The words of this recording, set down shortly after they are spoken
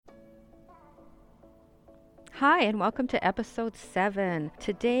Hi, and welcome to episode 7.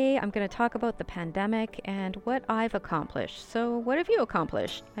 Today, I'm going to talk about the pandemic and what I've accomplished. So, what have you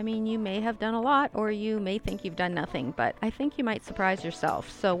accomplished? I mean, you may have done a lot, or you may think you've done nothing, but I think you might surprise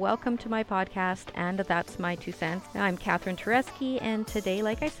yourself. So, welcome to my podcast, and that's my 2 cents. I'm Catherine Tereski, and today,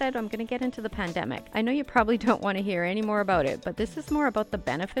 like I said, I'm going to get into the pandemic. I know you probably don't want to hear any more about it, but this is more about the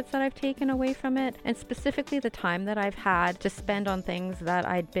benefits that I've taken away from it, and specifically the time that I've had to spend on things that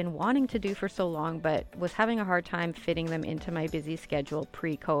I'd been wanting to do for so long, but was having a hard time fitting them into my busy schedule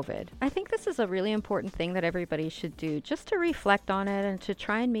pre-COVID. I think this is a really important thing that everybody should do, just to reflect on it and to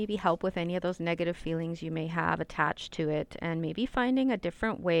try and maybe help with any of those negative feelings you may have attached to it, and maybe finding a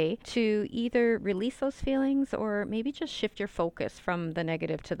different way to either release those feelings or maybe just shift your focus from the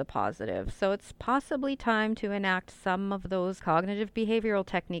negative to the positive. So it's possibly time to enact some of those cognitive behavioral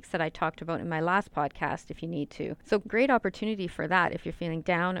techniques that I talked about in my last podcast if you need to. So great opportunity for that if you're feeling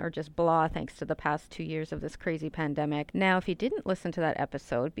down or just blah thanks to the past 2 years of this crazy pandemic. Now, if you didn't listen to that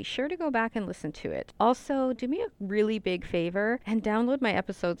episode, be sure to go back and listen to it. Also, do me a really big favor and download my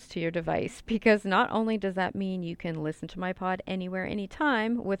episodes to your device, because not only does that mean you can listen to my pod anywhere,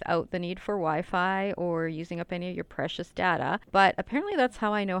 anytime without the need for Wi-Fi or using up any of your precious data, but apparently that's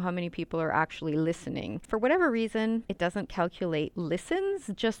how I know how many people are actually listening. For whatever reason, it doesn't calculate listens,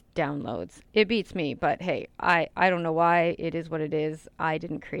 just downloads. It beats me, but hey, I don't know why. It is what it is. I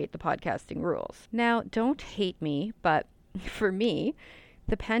didn't create the podcasting rules. Now, don't hate me, but for me,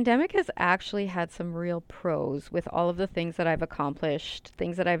 the pandemic has actually had some real pros with all of the things that I've accomplished,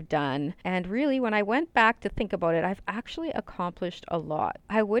 things that I've done. And really, when I went back to think about it, I've actually accomplished a lot.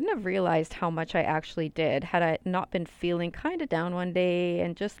 I wouldn't have realized how much I actually did had I not been feeling kind of down one day,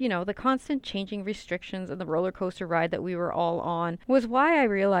 and just, the constant changing restrictions and the roller coaster ride that we were all on was why I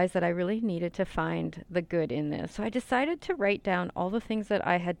realized that I really needed to find the good in this. So I decided to write down all the things that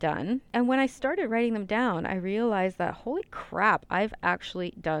I had done. And when I started writing them down, I realized that, holy crap, I've actually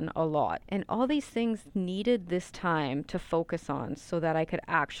done a lot. And all these things needed this time to focus on so that I could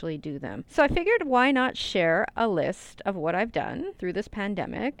actually do them. So I figured, why not share a list of what I've done through this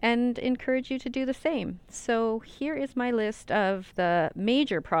pandemic and encourage you to do the same. So here is my list of the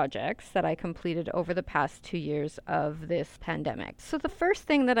major projects that I completed over the past 2 years of this pandemic. So the first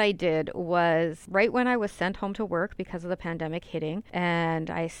thing that I did was right when I was sent home to work because of the pandemic hitting,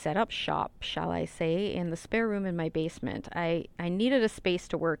 and I set up shop, shall I say, in the spare room in my basement. I needed a space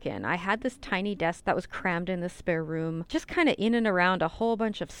to work in. I had this tiny desk that was crammed in the spare room, just kind of in and around a whole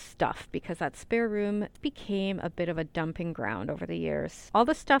bunch of stuff, because that spare room became a bit of a dumping ground over the years. All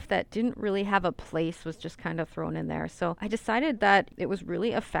the stuff that didn't really have a place was just kind of thrown in there. So I decided that it was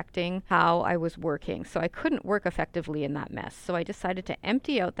really affecting how I was working. So I couldn't work effectively in that mess. So I decided to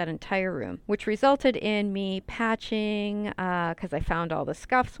empty out that entire room, which resulted in me patching, because I found all the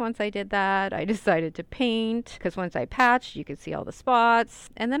scuffs once I did that. I decided to paint, because once I patched, you could see all the spots.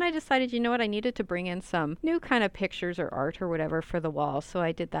 And then I decided, I needed to bring in some new kind of pictures or art or whatever for the wall. So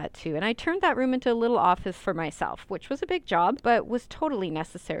I did that too. And I turned that room into a little office for myself, which was a big job, but was totally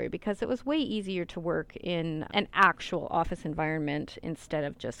necessary because it was way easier to work in an actual office environment instead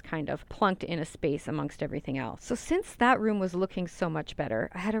of just kind of plunked in a space amongst everything else. So since that room was looking so much better,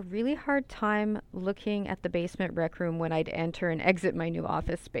 I had a really hard time looking at the basement rec room when I'd enter and exit my new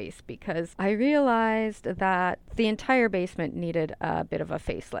office space, because I realized that the entire basement needed a bit of a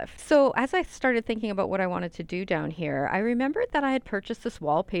facelift. So as I started thinking about what I wanted to do down here, I remembered that I had purchased this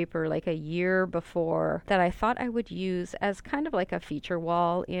wallpaper like a year before that I thought I would use as kind of like a feature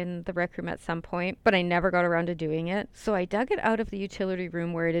wall in the rec room at some point, but I never got around to doing it. So I dug it out of the utility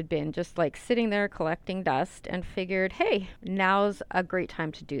room where it had been, just like sitting there collecting dust, and figured, hey, now's a great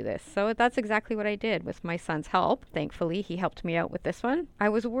time to do this. So that's exactly what I did with my son's help. Thankfully, he helped me out with this one. I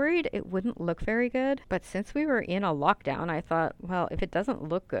was worried it wouldn't look very good, but since we were in a lockdown, I thought, well, if it doesn't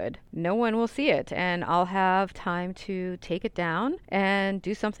look good, no one will see it, and I'll have time to take it down and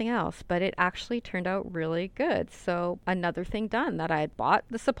do something else. But it actually turned out really good. So another thing done, that I had bought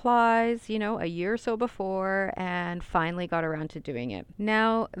the supplies, a year or so before, and finally got around to doing it.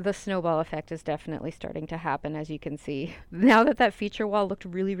 Now the snowball effect is definitely starting to happen, as you can see. Now that feature wall looked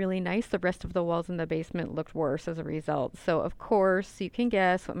really, really nice, the rest of the walls in the basement looked worse as a result. So of course, you can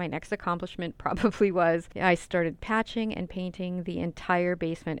guess what my next accomplishment probably was. I started patching and painting the entire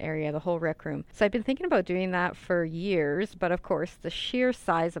basement area, the whole rec room. So I've been thinking about doing that for years, but of course the sheer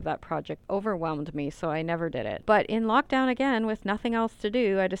size of that project overwhelmed me, so I never did it. But in lockdown again, with nothing else to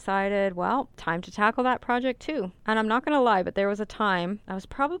do, I decided, well, time to tackle that project too. And I'm not going to lie, but there was a time, I was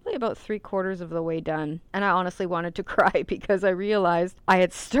probably about 3/4 of the way done, and I honestly wanted to cry because I realized I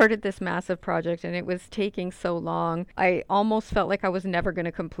had started this massive project and it was taking so long. I almost felt like I was never going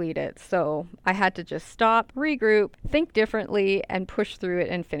to complete it. So I had to just stop, regroup, think differently, and push through it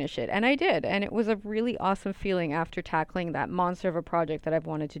and finish it. And I did. And it was a really awesome feeling after tackling that monster of a project that I've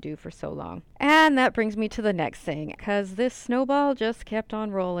wanted to do for so long. And that brings me to the next thing, because this snowball just kept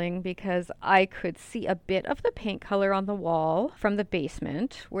on rolling because I could see a bit of the paint color on the wall from the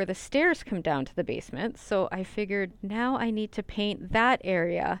basement where the stairs come down to the basement. So I figured now I need to paint that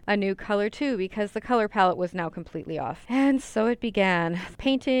area a new color too, because the color palette was now completely off. And so it began,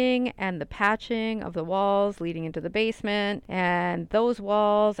 painting and the patching of the walls leading into the basement. And those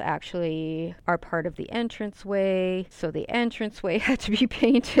walls actually are part of the entranceway. So the entranceway had to be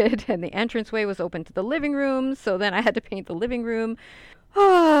painted, and the entranceway was open to the living room. So then I had to paint the living room,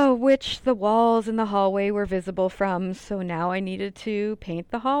 which the walls in the hallway were visible from. So now I needed to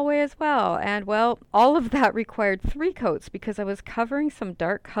paint the hallway as well. And well, all of that required 3 coats because I was covering some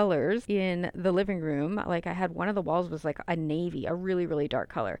dark colors in the living room. Like I had one of the walls was like a navy, a really, really dark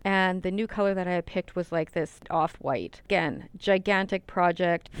color. And the new color that I had picked was like this off-white. Again, gigantic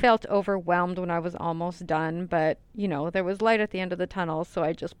project. Felt overwhelmed when I was almost done, but you know, there was light at the end of the tunnel, so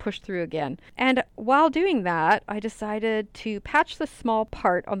I just pushed through again. And while doing that, I decided to patch the small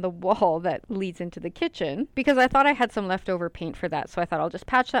part on the wall that leads into the kitchen because I thought I had some leftover paint for that. So I thought I'll just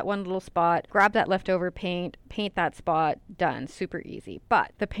patch that one little spot, grab that leftover paint, paint that spot, done. Super easy.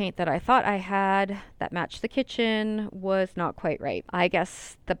 But the paint that I thought I had that matched the kitchen was not quite right. I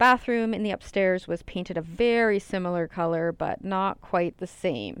guess the bathroom in the upstairs was painted a very similar color, but not quite the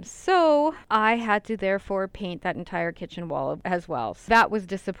same. So I had to therefore paint that entire kitchen wall as well. So that was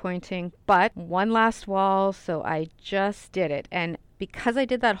disappointing, but one last wall, so I just did it. And because I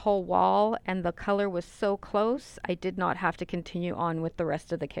did that whole wall and the color was so close, I did not have to continue on with the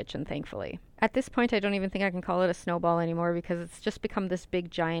rest of the kitchen, thankfully. At this point, I don't even think I can call it a snowball anymore because it's just become this big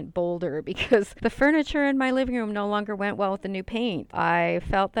giant boulder because the furniture in my living room no longer went well with the new paint. I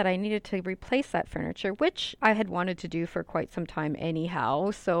felt that I needed to replace that furniture, which I had wanted to do for quite some time anyhow.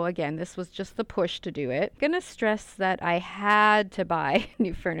 So again, this was just the push to do it. Gonna stress that I had to buy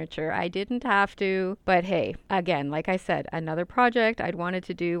new furniture. I didn't have to, but hey, again, like I said, another project I'd wanted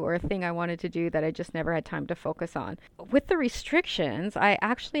to do or a thing I wanted to do that I just never had time to focus on. With the restrictions, I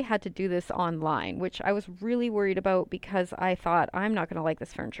actually had to do this online, which I was really worried about because I thought, I'm not going to like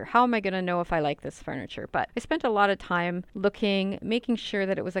this furniture. How am I going to know if I like this furniture? But I spent a lot of time looking, making sure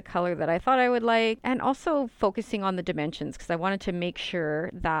that it was a color that I thought I would like, and also focusing on the dimensions because I wanted to make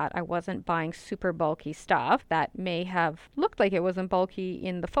sure that I wasn't buying super bulky stuff that may have looked like it wasn't bulky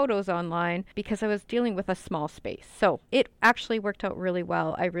in the photos online because I was dealing with a small space. So it actually worked out really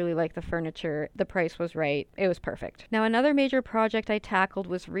well. I really liked the furniture. The price was right. It was perfect. Now, another major project I tackled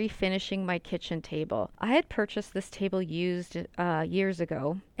was refinishing my kitchen table. I had purchased this table used years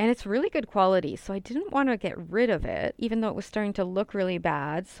ago, and it's really good quality, so I didn't want to get rid of it, even though it was starting to look really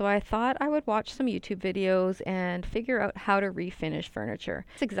bad. So I thought I would watch some YouTube videos and figure out how to refinish furniture.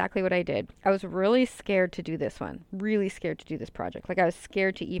 That's exactly what I did. I was really scared to do this one, really scared to do this project. Like I was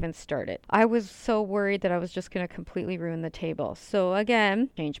scared to even start it. I was so worried that I was just going to completely ruin the table. So again,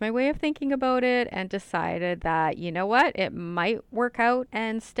 changed my way of thinking about it and decided that, you know what, it might work out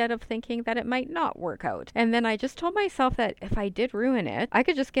instead of thinking that it might not work out. And then I just told myself that if I did ruin it, I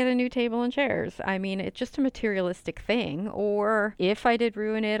could just get a new table and chairs. I mean, it's just a materialistic thing. Or if I did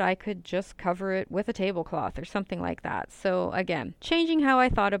ruin it, I could just cover it with a tablecloth or something like that. So again, changing how I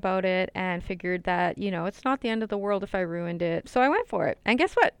thought about it and figured that, you know, it's not the end of the world if I ruined it. So I went for it. And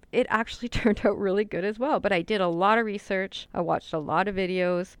guess what? It actually turned out really good as well. But I did a lot of research. I watched a lot of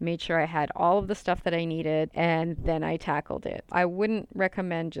videos, made sure I had all of the stuff that I needed, and then I tackled it. I wouldn't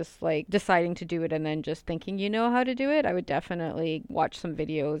recommend just like deciding to do it and then just thinking you know how to do it. I would definitely watch some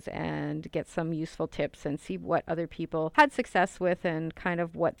videos and get some useful tips and see what other people had success with and kind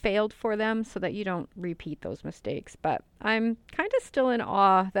of what failed for them so that you don't repeat those mistakes. But I'm kind of still in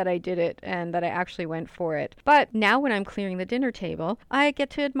awe that I did it and that I actually went for it. But now when I'm clearing the dinner table, I get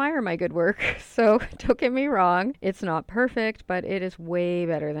to admire my good work. So don't get me wrong, it's not perfect, but it is way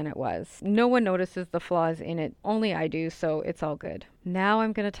better than it was. No one notices the flaws in it, only I do, so it's all good. Now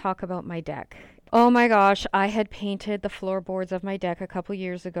I'm going to talk about my deck. Oh my gosh, I had painted the floorboards of my deck a couple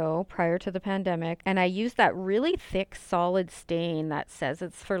years ago prior to the pandemic, and I used that really thick solid stain that says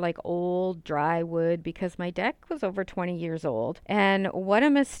it's for like old dry wood because my deck was over 20 years old. And what a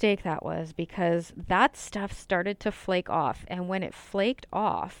mistake that was, because that stuff started to flake off, and when it flaked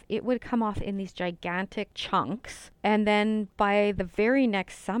off, it would come off in these gigantic chunks. And then by the very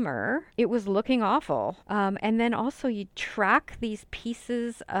next summer, it was looking awful. And then also you track these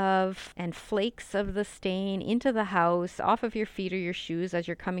pieces of and flakes of the stain into the house, off of your feet or your shoes as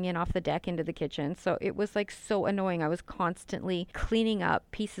you're coming in off the deck into the kitchen. So it was like so annoying. I was constantly cleaning up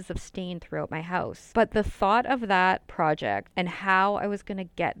pieces of stain throughout my house. But the thought of that project and how I was going to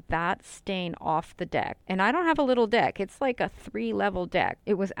get that stain off the deck, and I don't have a little deck, it's like a 3-level deck.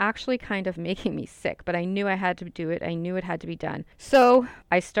 It was actually kind of making me sick, but I knew I had to do it. I knew it had to be done. So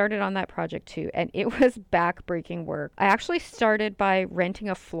I started on that project too, and it was back-breaking work. I actually started by renting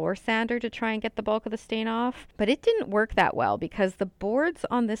a floor sander to try and get the bulk of the stain off, but it didn't work that well because the boards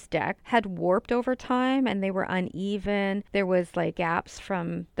on this deck had warped over time and they were uneven. There was like gaps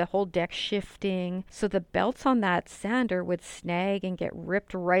from the whole deck shifting. So the belts on that sander would snag and get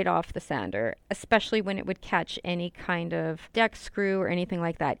ripped right off the sander, especially when it would catch any kind of deck screw or anything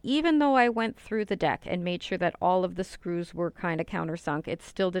like that. Even though I went through the deck and made sure that all of the screws were kind of countersunk, it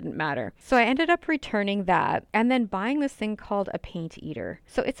still didn't matter. So I ended up returning that and then buying this thing called a paint eater.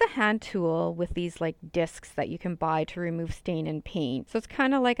 So it's a hand tool with these like discs that you can buy to remove stain and paint. So it's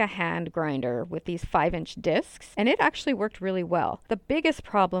kind of like a hand grinder with these 5-inch discs, and it actually worked really well. The biggest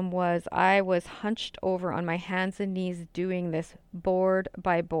problem was I was hunched over on my hands and knees doing this board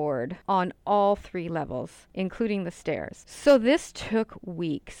by board on all 3 levels, including the stairs. So this took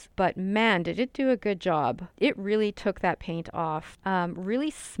weeks, but man, did it do a good job. It really took that paint off, really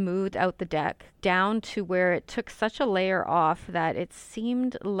smoothed out the deck down to where it took such a layer off that it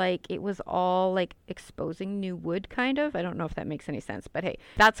seemed like it was all like exposing new wood kind of. I don't know if that makes any sense, but hey,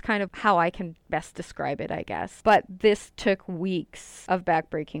 that's kind of how I can best describe it, I guess. But this took weeks of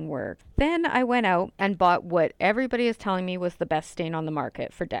backbreaking work. Then I went out and bought what everybody is telling me was the best stain on the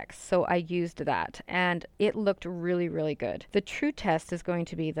market for decks. So I used that and it looked really, really good. The true test is going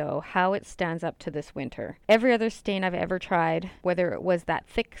to be though how it stands up to this winter. Every other stain I've ever tried, whether it was that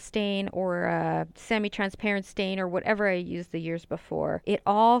thick stain or a semi-transparent stain or whatever I used the years before, it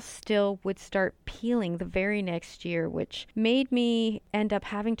all still would start peeling the very next year, which made me end up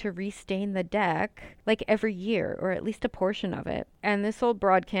having to restain the deck like every year, or at least a portion of it. And this old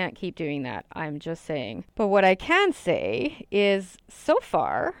broad can't keep doing that, I'm just saying. But what I can say is so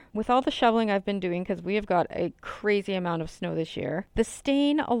far, with all the shoveling I've been doing, because we have got a crazy amount of snow this year, the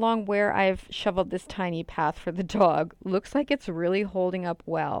stain along where I've shoveled this tiny path for the dog looks like it's really holding up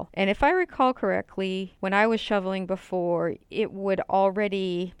well. And if I recall correctly, when I was shoveling before, it would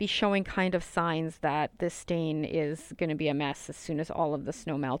already be showing kind of signs that this stain is going to be a mess as soon as all of the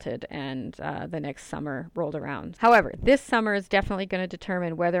snow melted and the next summer rolled around. However, this summer is definitely going to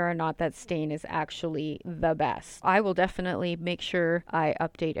determine whether or not that stain is actually the best. I will definitely make sure I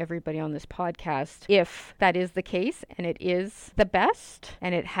update everybody on this podcast if that is the case and it is the best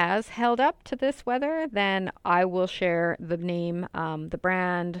and it has held up to this weather. Then I will share the name, the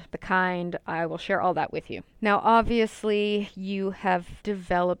brand, the kind. I will share all that with you. Now, obviously, you have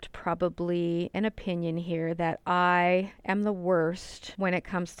developed probably an opinion here that I am the worst when it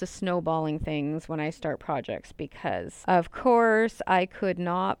comes to snowballing things when I start projects because, of course, I could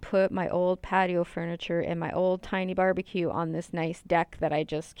not put my old patio furniture and my old tiny barbecue on this nice deck that I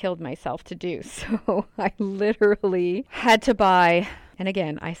just killed myself to do. So I literally had to buy, and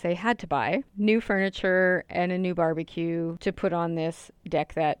again, I say had to buy, new furniture and a new barbecue to put on this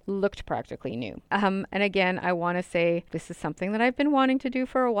deck that looked practically new. And again, I want to say this is something that I've been wanting to do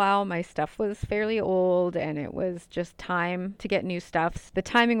for a while. My stuff was fairly old and it was just time to get new stuff. The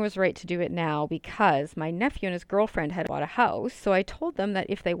timing was right to do it now because my nephew and his girlfriend had bought a house. So I told them that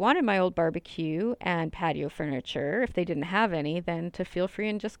if they wanted my old barbecue and patio furniture, if they didn't have any, then to feel free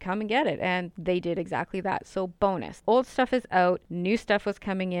and just come and get it. And they did exactly that. So bonus. Old stuff is out. New stuff was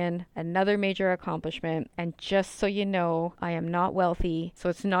coming in. Another major accomplishment. And just so you know, I am not wealthy. So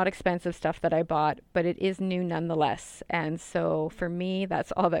it's not expensive stuff that I bought, but it is new nonetheless. And so for me,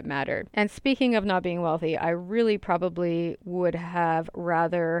 that's all that mattered. And speaking of not being wealthy, I really probably would have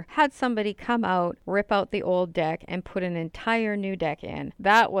rather had somebody come out, rip out the old deck and put an entire new deck in.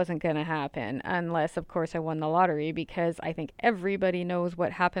 That wasn't going to happen unless, of course, I won the lottery because I think everybody knows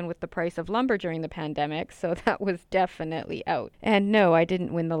what happened with the price of lumber during the pandemic. So that was definitely out. And no, I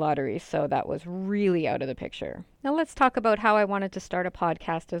didn't win the lottery. So that was really out of the picture. Now let's talk about how I wanted to start a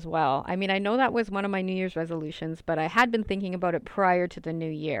podcast as well. I mean, I know that was one of my New Year's resolutions, but I had been thinking about it prior to the new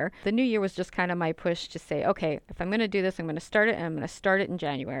year. The new year was just kind of my push to say, okay, if I'm going to do this, I'm going to start it, and I'm going to start it in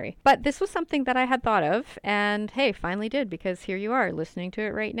January. But this was something that I had thought of, and hey, finally did, because here you are listening to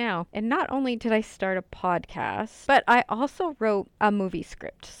it right now. And not only did I start a podcast, but I also wrote a movie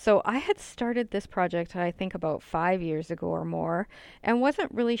script. So I had started this project, I think about 5 years ago or more, and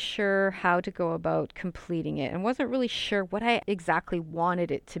wasn't really sure how to go about completing it, and wasn't really sure what I exactly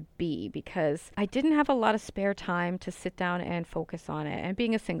wanted it to be, because I didn't have a lot of spare time to sit down and focus on it. And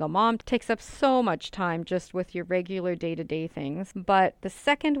being a single mom takes up so much time just with your regular day-to-day things. But the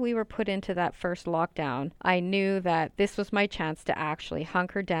second we were put into that first lockdown, I knew that this was my chance to actually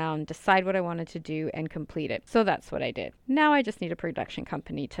hunker down, decide what I wanted to do, and complete it. So that's what I did. Now I just need a production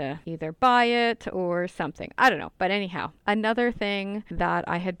company to either buy it or something. I don't know. But anyhow, another thing that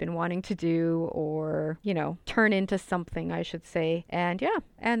I had been wanting to do, or, turn into something, I should say. And yeah,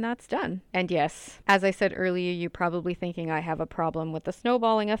 and that's done. And yes, as I said earlier, you're probably thinking I have a problem with the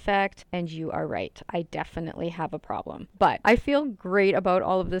snowballing effect, and you are right. I definitely have a problem. But I feel great about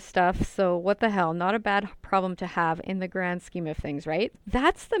all of this stuff, so what the hell, not a bad problem to have in the grand scheme of things, right?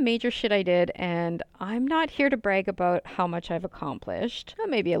 That's the major shit I did, and I'm not here to brag about how much I've accomplished. Well,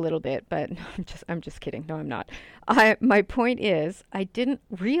 maybe a little bit, but I'm just kidding. No, I'm not. My point is, I didn't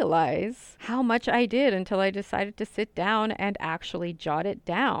realize how much I did until I decided to sit down and actually jot it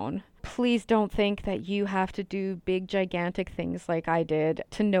down. Please don't think that you have to do big, gigantic things like I did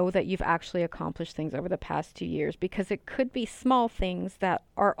to know that you've actually accomplished things over the past 2 years, because it could be small things that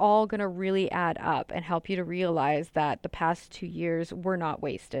are all going to really add up and help you to realize that the past 2 years were not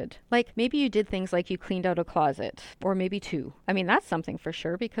wasted. Like maybe you did things like you cleaned out a closet, or maybe two. I mean, that's something for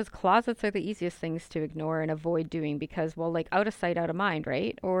sure, because closets are the easiest things to ignore and avoid doing because, well, like out of sight, out of mind,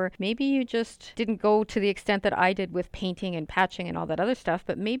 right? Or maybe you just didn't go to the extent that I did with painting and patching and all that other stuff,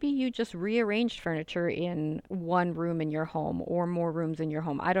 but maybe you just rearranged furniture in one room in your home or more rooms in your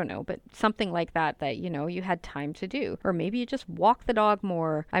home. I don't know, but something like that you had time to do. Or maybe you just walked the dog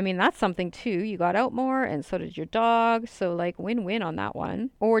more. I mean, that's something too. You got out more and so did your dog. So like win-win on that one.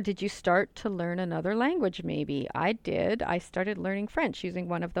 Or did you start to learn another language maybe? I did. I started learning French using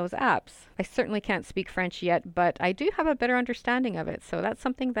one of those apps. I certainly can't speak French yet, but I do have a better understanding of it. So that's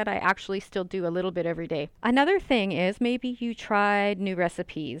something that I actually still do a little bit every day. Another thing is maybe you tried new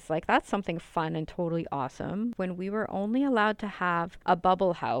recipes. Like that's something fun and totally awesome. When we were only allowed to have a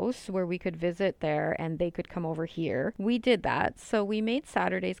bubble house where we could visit there and they could come over here, we did that. So we made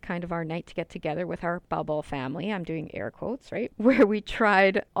Saturdays kind of our night to get together with our bubble family. I'm doing air quotes, right? Where we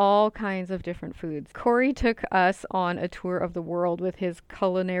tried all kinds of different foods. Corey took us on a tour of the world with his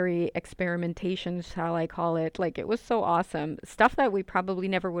culinary experimentations, how I call it. Like it was so awesome. Stuff that we probably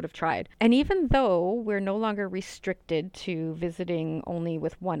never would have tried. And even though we're no longer restricted to visiting only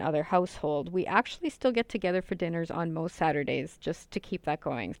with one other household, we actually still get together for dinners on most Saturdays just to keep that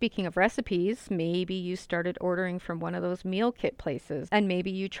going. Speaking of recipes, maybe you started ordering from one of those meal kit places and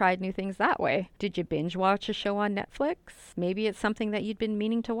maybe you tried new things that way. Did you binge watch a show on Netflix? Maybe it's something that you'd been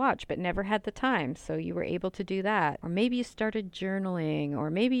meaning to watch but never had the time, so you were able to do that. Or maybe you started journaling, or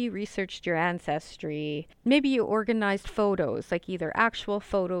maybe you researched your ancestry. Maybe you organized photos, like either actual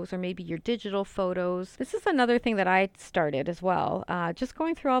photos or maybe your digital photos. This is another thing that I started as well. Just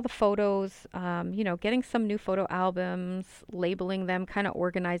going through all the photos, getting some new photo albums, labeling them, kind of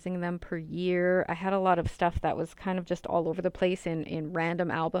organizing them per year. I had a lot of stuff that was kind of just all over the place in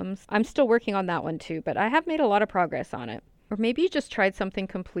random albums. I'm still working on that one too, but I have made a lot of progress on it. Or maybe you just tried something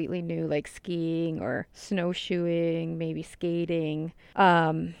completely new, like skiing or snowshoeing, maybe skating.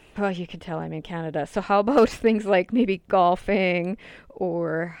 Well, you can tell I'm in Canada. So how about things like maybe golfing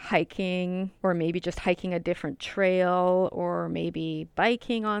or hiking, or maybe just hiking a different trail, or maybe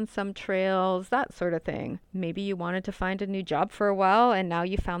biking on some trails, that sort of thing. Maybe you wanted to find a new job for a while and now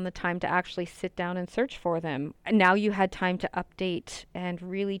you found the time to actually sit down and search for them. Now you had time to update and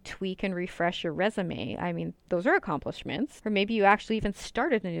really tweak and refresh your resume. I mean, those are accomplishments. Or maybe you actually even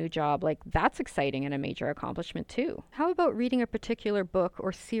started a new job. Like that's exciting and a major accomplishment too. How about reading a particular book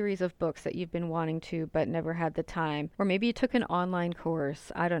or series of books that you've been wanting to but never had the time? Or maybe you took an online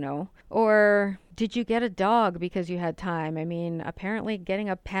course. I don't know. Or did you get a dog because you had time? I mean, apparently getting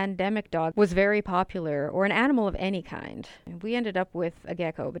a pandemic dog was very popular, or an animal of any kind. We ended up with a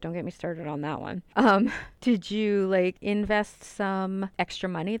gecko, but don't get me started on that one. Did you invest some extra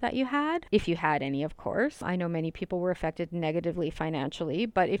money that you had? If you had any, of course. I know many people were affected negatively financially,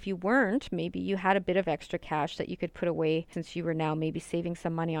 but if you weren't, maybe you had a bit of extra cash that you could put away since you were now maybe saving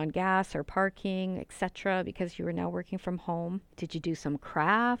some money on gas or parking, etc., because you were now working from home. Did you do some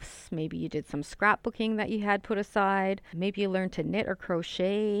crafts? Maybe you did some scrapbooking that you had put aside. Maybe you learned to knit or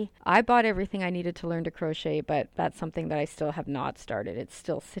crochet. I bought everything I needed to learn to crochet, but that's something that I still have not started. It's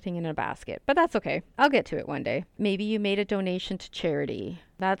still sitting in a basket, but that's okay. I'll get to it one day. Maybe you made a donation to charity.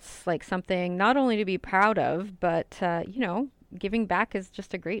 That's like something not only to be proud of, but, giving back is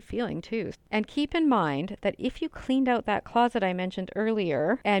just a great feeling too. And keep in mind that if you cleaned out that closet I mentioned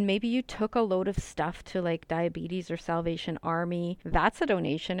earlier, and maybe you took a load of stuff to like Diabetes or Salvation Army, that's a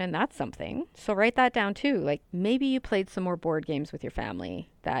donation and that's something. So write that down too. Like maybe you played some more board games with your family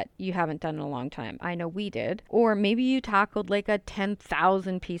that you haven't done in a long time. I know we did. Or maybe you tackled like a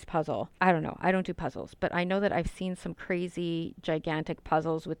 10,000 piece puzzle. I don't know. I don't do puzzles, but I know that I've seen some crazy gigantic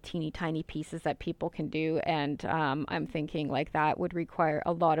puzzles with teeny tiny pieces that people can do. And I'm thinking like that would require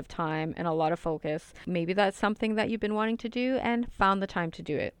a lot of time and a lot of focus. Maybe that's something that you've been wanting to do and found the time to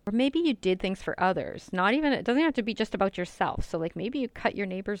do it. Or maybe you did things for others. It doesn't have to be just about yourself. So like maybe you cut your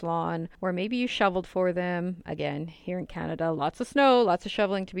neighbor's lawn, or maybe you shoveled for them. Again, here in Canada, lots of snow, lots of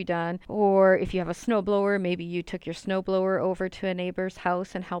shoveling to be done. Or if you have a snowblower, maybe you took your snowblower over to a neighbor's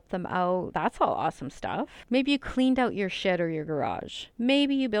house and helped them out. That's all awesome stuff. Maybe you cleaned out your shed or your garage.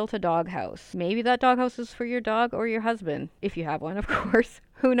 Maybe you built a doghouse. Maybe that doghouse is for your dog or your husband, if you have one, of course.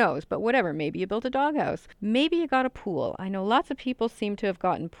 Who knows? But whatever. Maybe you built a doghouse. Maybe you got a pool. I know lots of people seem to have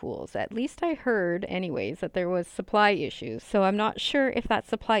gotten pools. At least I heard, anyways, that there was supply issues. So I'm not sure if that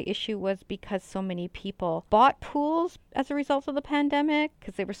supply issue was because so many people bought pools as a result of the pandemic,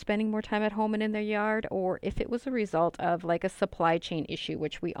 because they were spending more time at home and in their yard, or if it was a result of like a supply chain issue,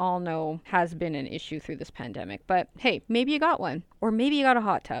 which we all know has been an issue through this pandemic. But hey, maybe you got one. Or maybe you got a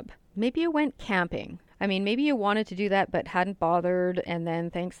hot tub. Maybe you went camping. I mean, maybe you wanted to do that but hadn't bothered, and then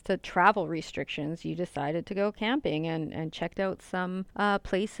thanks to travel restrictions, you decided to go camping and checked out some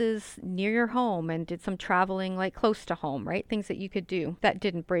places near your home and did some traveling like close to home, right? Things that you could do that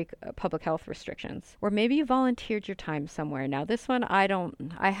didn't break public health restrictions. Or maybe you volunteered your time somewhere. Now this one,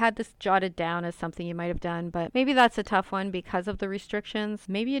 I had this jotted down as something you might have done, but maybe that's a tough one because of the restrictions.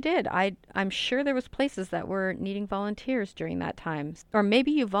 Maybe you did. I'm sure there was places that were needing volunteers during that time. Or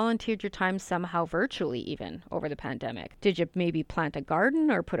maybe you volunteered your time somehow virtually even over the pandemic. Did you maybe plant a garden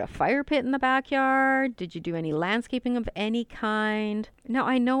or put a fire pit in the backyard? Did you do any landscaping of any kind? Now,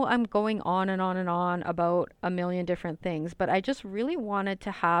 I know I'm going on and on and on about a million different things, but I just really wanted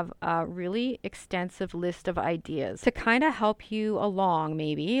to have a really extensive list of ideas to kind of help you along,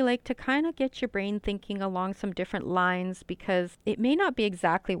 maybe, like to kind of get your brain thinking along some different lines, because it may not be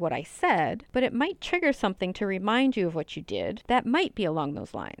exactly what I said, but it might trigger something to remind you of what you did that might be along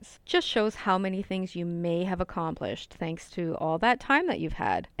those lines. Just shows how many things you may have accomplished thanks to all that time that you've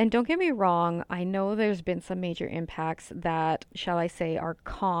had. And don't get me wrong, I know there's been some major impacts that, shall I say, are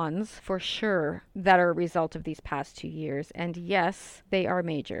cons for sure that are a result of these past 2 years. And yes, they are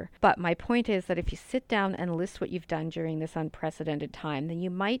major. But my point is that if you sit down and list what you've done during this unprecedented time, then you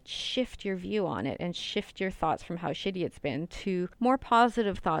might shift your view on it and shift your thoughts from how shitty it's been to more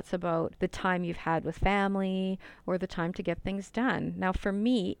positive thoughts about the time you've had with family or the time to get things done. Now, for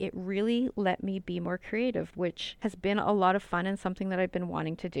me, it really let me be more creative, which has been a lot of fun and something that I've been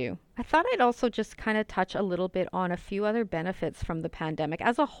wanting to do. I thought I'd also just kind of touch a little bit on a few other benefits from the pandemic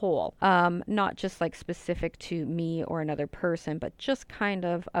as a whole, not just like specific to me or another person, but just kind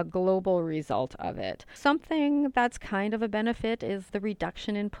of a global result of it. Something that's kind of a benefit is the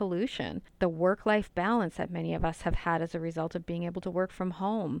reduction in pollution, the work-life balance that many of us have had as a result of being able to work from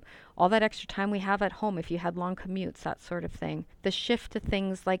home, all that extra time we have at home if you had long commutes, that sort of thing. The shift to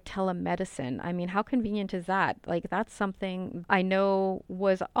things like telemedicine. I mean, how convenient is that? Like, that's something I know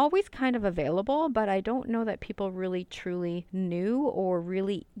was always kind of available, but I don't know that people really truly knew or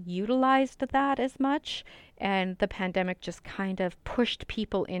really utilized that as much. And the pandemic just kind of pushed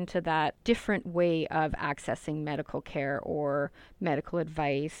people into that different way of accessing medical care or medical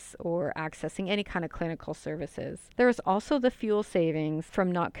advice or accessing any kind of clinical services. There is also the fuel savings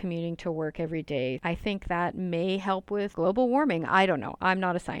from not commuting to work every day. I think that may help with global warming. I don't know. I'm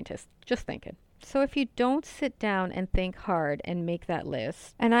not a scientist. Just thinking. So if you don't sit down and think hard and make that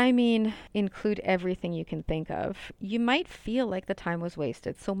list, and I mean include everything you can think of, you might feel like the time was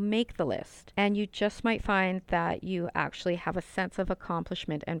wasted. So make the list. And you just might find that you actually have a sense of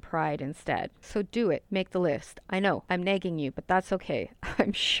accomplishment and pride instead. So do it. Make the list. I know, I'm nagging you, but that's okay.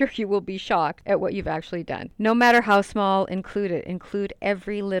 I'm sure you will be shocked at what you've actually done. No matter how small, include it. Include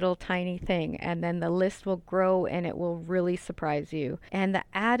every little tiny thing. And then the list will grow and it will really surprise you. And the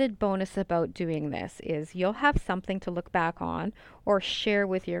added bonus about doing doing this is you'll have something to look back on or share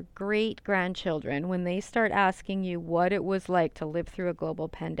with your great grandchildren when they start asking you what it was like to live through a global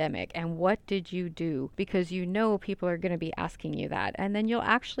pandemic and what did you do, because you know people are going to be asking you that. And then you'll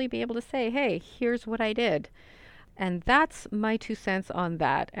actually be able to say, hey, here's what I did. And that's my 2 cents on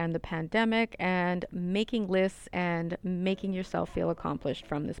that and the pandemic and making lists and making yourself feel accomplished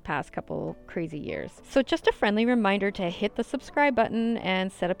from this past couple crazy years. So just a friendly reminder to hit the subscribe button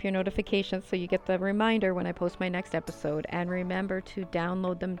and set up your notifications so you get the reminder when I post my next episode. And remember to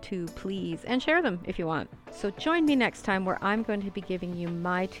download them too, please, and share them if you want. So join me next time where I'm going to be giving you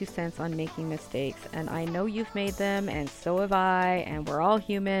my 2 cents on making mistakes. And I know you've made them, and so have I, and we're all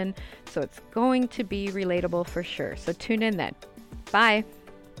human. So it's going to be relatable for sure. So tune in then. Bye.